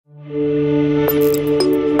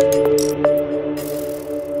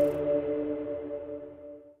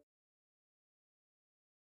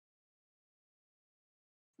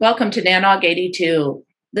Welcome to NANOG 82.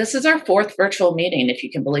 This is our fourth virtual meeting, if you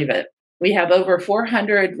can believe it. We have over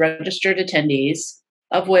 400 registered attendees,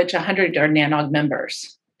 of which 100 are NANOG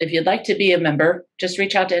members. If you'd like to be a member, just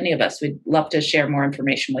reach out to any of us. We'd love to share more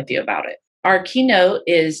information with you about it. Our keynote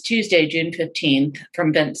is Tuesday, June 15th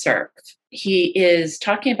from Vince Cerf. He is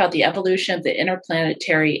talking about the evolution of the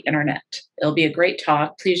interplanetary internet. It'll be a great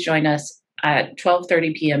talk. Please join us at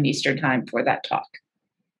 12:30 p.m. Eastern Time for that talk.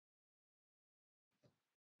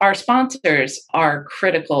 Our sponsors are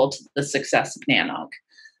critical to the success of NANOG.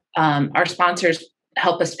 Our sponsors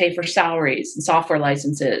help us pay for salaries and software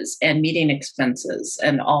licenses and meeting expenses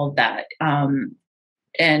and all of that,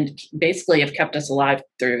 and basically have kept us alive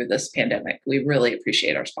through this pandemic. We really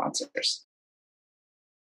appreciate our sponsors.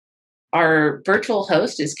 Our virtual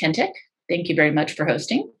host is Kentik. Thank you very much for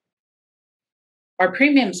hosting. Our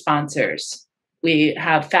premium sponsors, we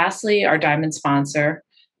have Fastly, our diamond sponsor,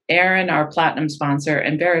 Aaron, our platinum sponsor,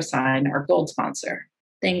 and VeriSign, our gold sponsor.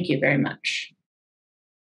 Thank you very much.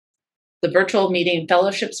 The virtual meeting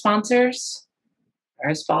fellowship sponsors are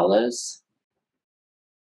as follows.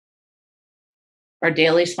 Our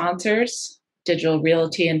daily sponsors, Digital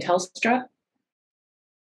Realty and Telstra.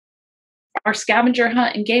 Our scavenger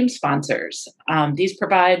hunt and game sponsors. These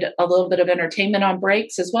provide a little bit of entertainment on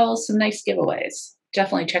breaks as well as some nice giveaways.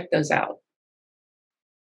 Definitely check those out.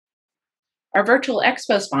 Our virtual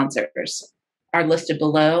expo sponsors are listed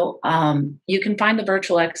below. You can find the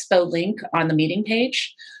virtual expo link on the meeting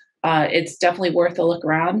page. It's definitely worth a look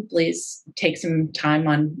around. Please take some time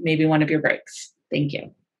on maybe one of your breaks. Thank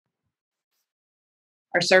you.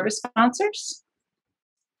 Our service sponsors.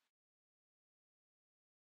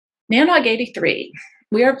 NANOG 83.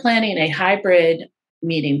 We are planning a hybrid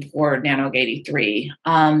meeting for NANOG 83.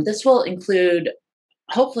 This will include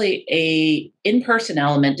hopefully a in-person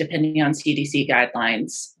element depending on CDC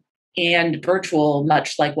guidelines and virtual,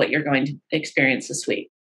 much like what you're going to experience this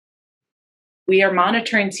week. We are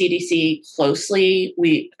monitoring CDC closely.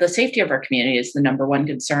 The safety of our community is the number one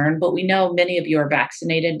concern, but we know many of you are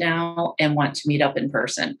vaccinated now and want to meet up in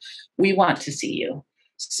person. We want to see you.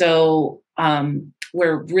 So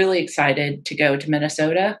we're really excited to go to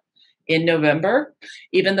Minnesota in November.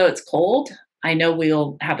 Even though it's cold, I know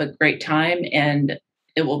we'll have a great time and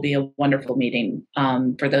it will be a wonderful meeting.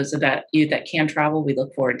 For those of you that can travel, we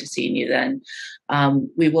look forward to seeing you then.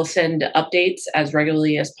 We will send updates as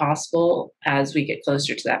regularly as possible as we get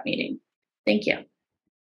closer to that meeting. Thank you.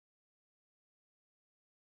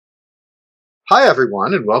 Hi,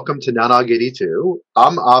 everyone, and welcome to NANOG 82.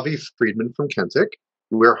 I'm Avi Freedman from Kentik.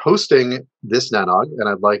 We're hosting this NANOG, and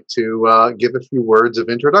I'd like to give a few words of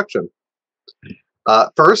introduction.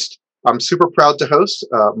 First, I'm super proud to host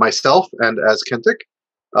myself and as Kentik.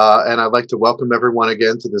 And I'd like to welcome everyone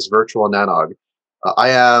again to this virtual NANOG.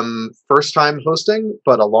 I am first-time hosting,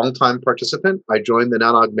 but a long-time participant. I joined the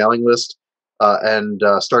NANOG mailing list and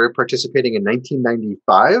started participating in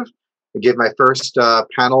 1995. I gave my first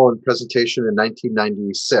panel and presentation in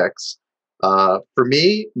 1996. For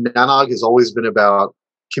me, NANOG has always been about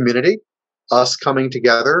community, us coming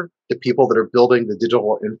together, the people that are building the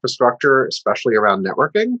digital infrastructure, especially around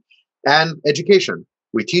networking, and education.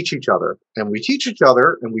 We teach each other, and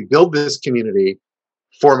we build this community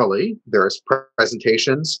formally. There's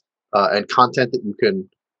presentations and content that you can,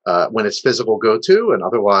 when it's physical, go to, and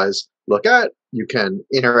otherwise look at. You can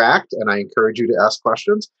interact, and I encourage you to ask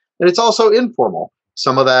questions. And it's also informal.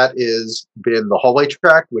 Some of that is been the hallway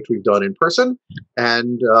track, which we've done in person,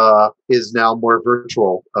 and is now more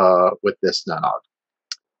virtual with this NANOG.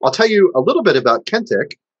 I'll tell you a little bit about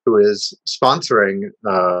Kentik, who is sponsoring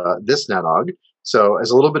this NANOG. So as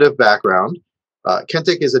a little bit of background,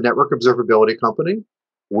 Kentik is a network observability company.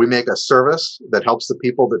 We make a service that helps the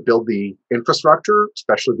people that build the infrastructure,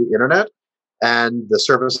 especially the internet, and the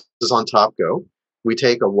services on top go. We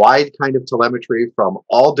take a wide kind of telemetry from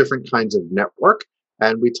all different kinds of network,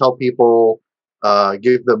 and we tell people,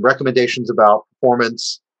 give them recommendations about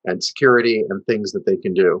performance and security and things that they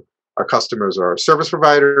can do. Our customers are service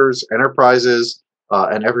providers, enterprises,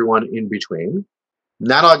 and everyone in between.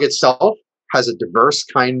 NANOG itself has a diverse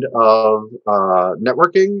kind of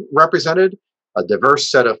networking represented, a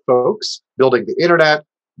diverse set of folks building the internet,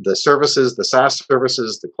 the services, the SaaS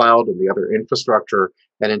services, the cloud, and the other infrastructure.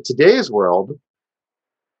 And in today's world,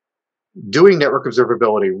 doing network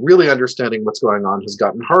observability, really understanding what's going on, has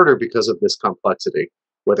gotten harder because of this complexity,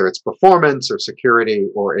 whether it's performance or security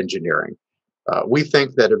or engineering. We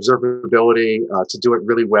think that observability, to do it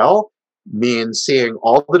really well, means seeing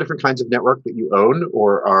all the different kinds of network that you own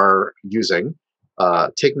or are using,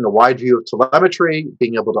 taking a wide view of telemetry,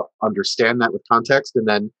 being able to understand that with context, and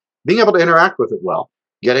then being able to interact with it well.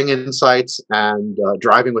 getting insights and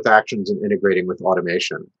driving with actions and integrating with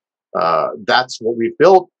automation. That's what we've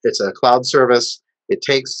built. It's a cloud service. It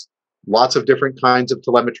takes lots of different kinds of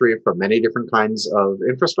telemetry from many different kinds of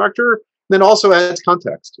infrastructure, then also adds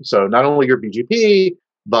context. So not only your BGP,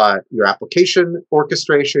 but your application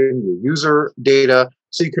orchestration, your user data,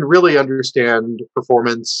 so you can really understand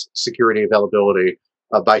performance, security, availability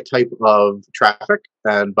by type of traffic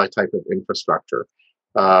and by type of infrastructure.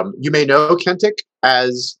 You may know Kentik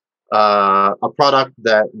as a product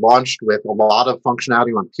that launched with a lot of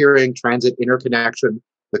functionality on peering, transit, interconnection,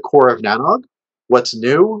 the core of NANOG. What's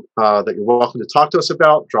new that you're welcome to talk to us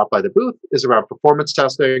about, drop by the booth, is around performance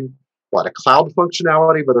testing, a lot of cloud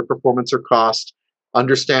functionality, whether performance or cost,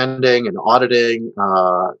 understanding and auditing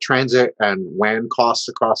transit and WAN costs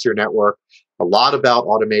across your network, a lot about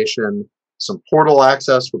automation, some portal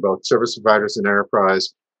access for both service providers and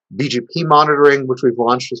enterprise, BGP monitoring, which we've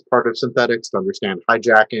launched as part of Synthetics to understand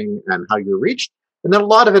hijacking and how you're reached, and then a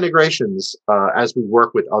lot of integrations as we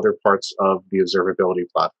work with other parts of the observability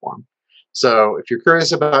platform. So if you're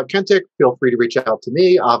curious about Kentik, feel free to reach out to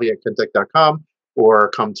me, avi@kentik.com, or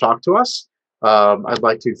come talk to us. I'd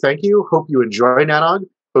like to thank you. Hope you enjoy NANOG.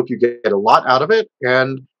 Hope you get a lot out of it.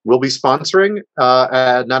 And we'll be sponsoring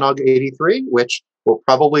NANOG 83, which will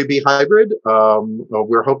probably be hybrid.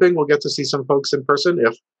 We're hoping we'll get to see some folks in person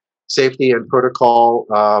if safety and protocol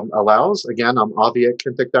allows. Again, I'm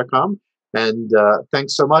avi@kentik.com. And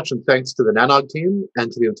thanks so much. And thanks to the NANOG team and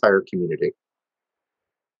to the entire community.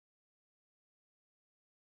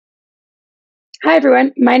 Hi,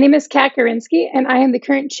 everyone. My name is Kat Gurinsky, and I am the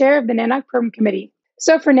current chair of the NANOG Program Committee.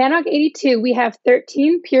 So for NANOG 82, we have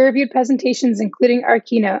 13 peer-reviewed presentations, including our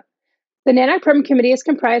keynote. The NANOG Program Committee is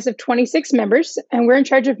comprised of 26 members, and we're in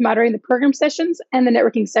charge of moderating the program sessions and the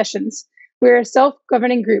networking sessions. We're a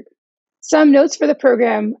self-governing group. Some notes for the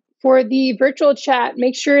program. For the virtual chat,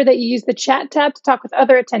 make sure that you use the chat tab to talk with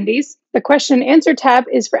other attendees. The question and answer tab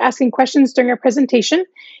is for asking questions during our presentation.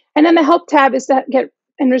 And then the help tab is to get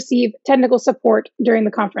and receive technical support during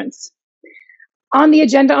the conference. On the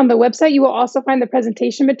agenda on the website, you will also find the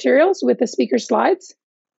presentation materials with the speaker slides.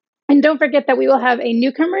 And don't forget that we will have a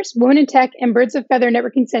newcomers, women in tech, and birds of feather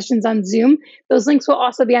networking sessions on Zoom. Those links will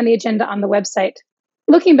also be on the agenda on the website.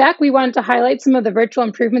 Looking back, we wanted to highlight some of the virtual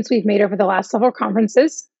improvements we've made over the last several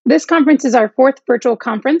conferences. This conference is our 4th virtual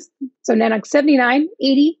conference. So NANOG 79,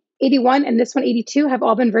 80, 81, and this one 82 have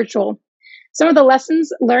all been virtual. Some of the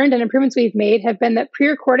lessons learned and improvements we've made have been that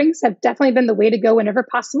pre-recordings have definitely been the way to go whenever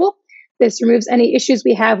possible. This removes any issues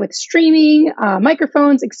we have with streaming,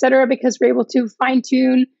 microphones, etc., because we're able to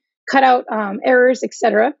fine-tune, cut out errors,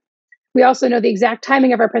 etc. We also know the exact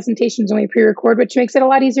timing of our presentations when we pre-record, which makes it a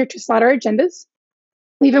lot easier to slot our agendas.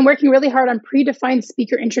 We've been working really hard on predefined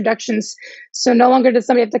speaker introductions. So no longer does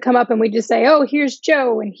somebody have to come up and we just say, oh, here's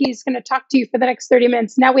Joe, and he's going to talk to you for the next 30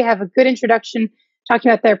 minutes. Now we have a good introduction,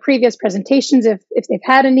 talking about their previous presentations, if they've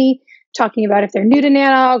had any, talking about if they're new to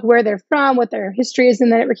NANOG, where they're from, what their history is in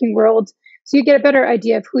the networking world. So you get a better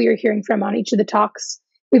idea of who you're hearing from on each of the talks.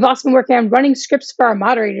 We've also been working on running scripts for our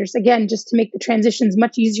moderators, again, just to make the transitions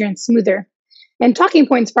much easier and smoother. And talking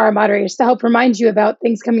points for our moderators to help remind you about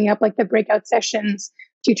things coming up like the breakout sessions,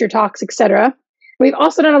 future talks, etc. We've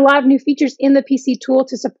also done a lot of new features in the PC tool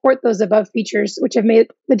to support those above features, which have made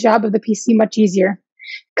the job of the PC much easier.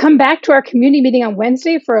 Come back to our community meeting on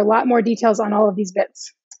Wednesday for a lot more details on all of these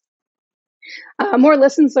bits. More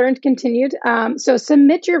lessons learned continued. So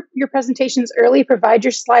submit your presentations early, provide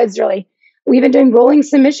your slides early. We've been doing rolling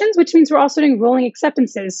submissions, which means we're also doing rolling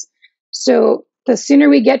acceptances. So the sooner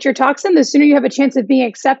we get your talks in, the sooner you have a chance of being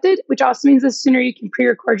accepted, which also means the sooner you can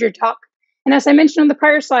pre-record your talk. And as I mentioned on the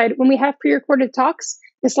prior slide, when we have pre-recorded talks,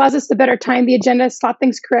 this allows us to better time the agenda, slot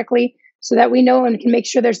things correctly, so that we know and can make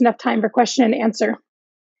sure there's enough time for question and answer.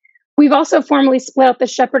 We've also formally split out the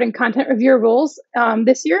shepherd and content reviewer roles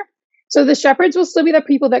this year. So the shepherds will still be the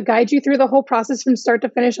people that guide you through the whole process from start to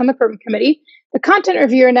finish on the program committee. The content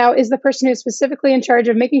reviewer now is the person who's specifically in charge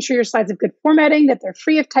of making sure your slides have good formatting, that they're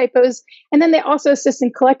free of typos, and then they also assist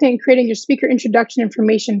in collecting and creating your speaker introduction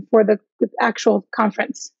information for the actual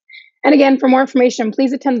conference. And again, for more information,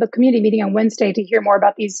 please attend the community meeting on Wednesday to hear more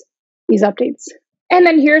about these updates. And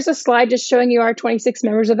then here's a slide just showing you our 26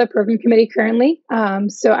 members of the program committee currently.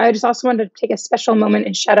 So I just also wanted to take a special moment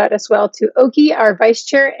and shout out as well to Oki, our vice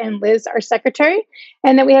chair, and Liz, our secretary.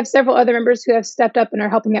 And then we have several other members who have stepped up and are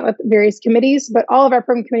helping out with various committees. But all of our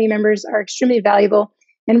program committee members are extremely valuable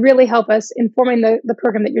and really help us in forming the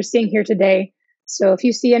program that you're seeing here today. So if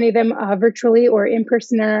you see any of them virtually or in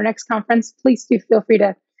person in our next conference, please do feel free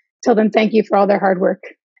to tell them thank you for all their hard work.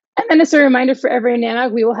 And then as a reminder for every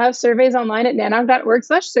NANOG, we will have surveys online at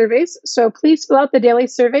nanog.org/surveys. So please fill out the daily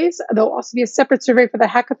surveys. There'll also be a separate survey for the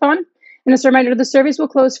hackathon. And as a reminder, the surveys will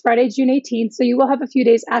close Friday, June 18th. So you will have a few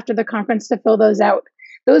days after the conference to fill those out.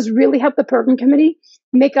 Those really help the program committee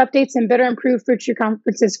make updates and better improve future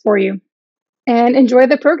conferences for you. And enjoy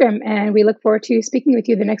the program. And we look forward to speaking with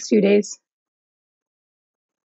you the next few days.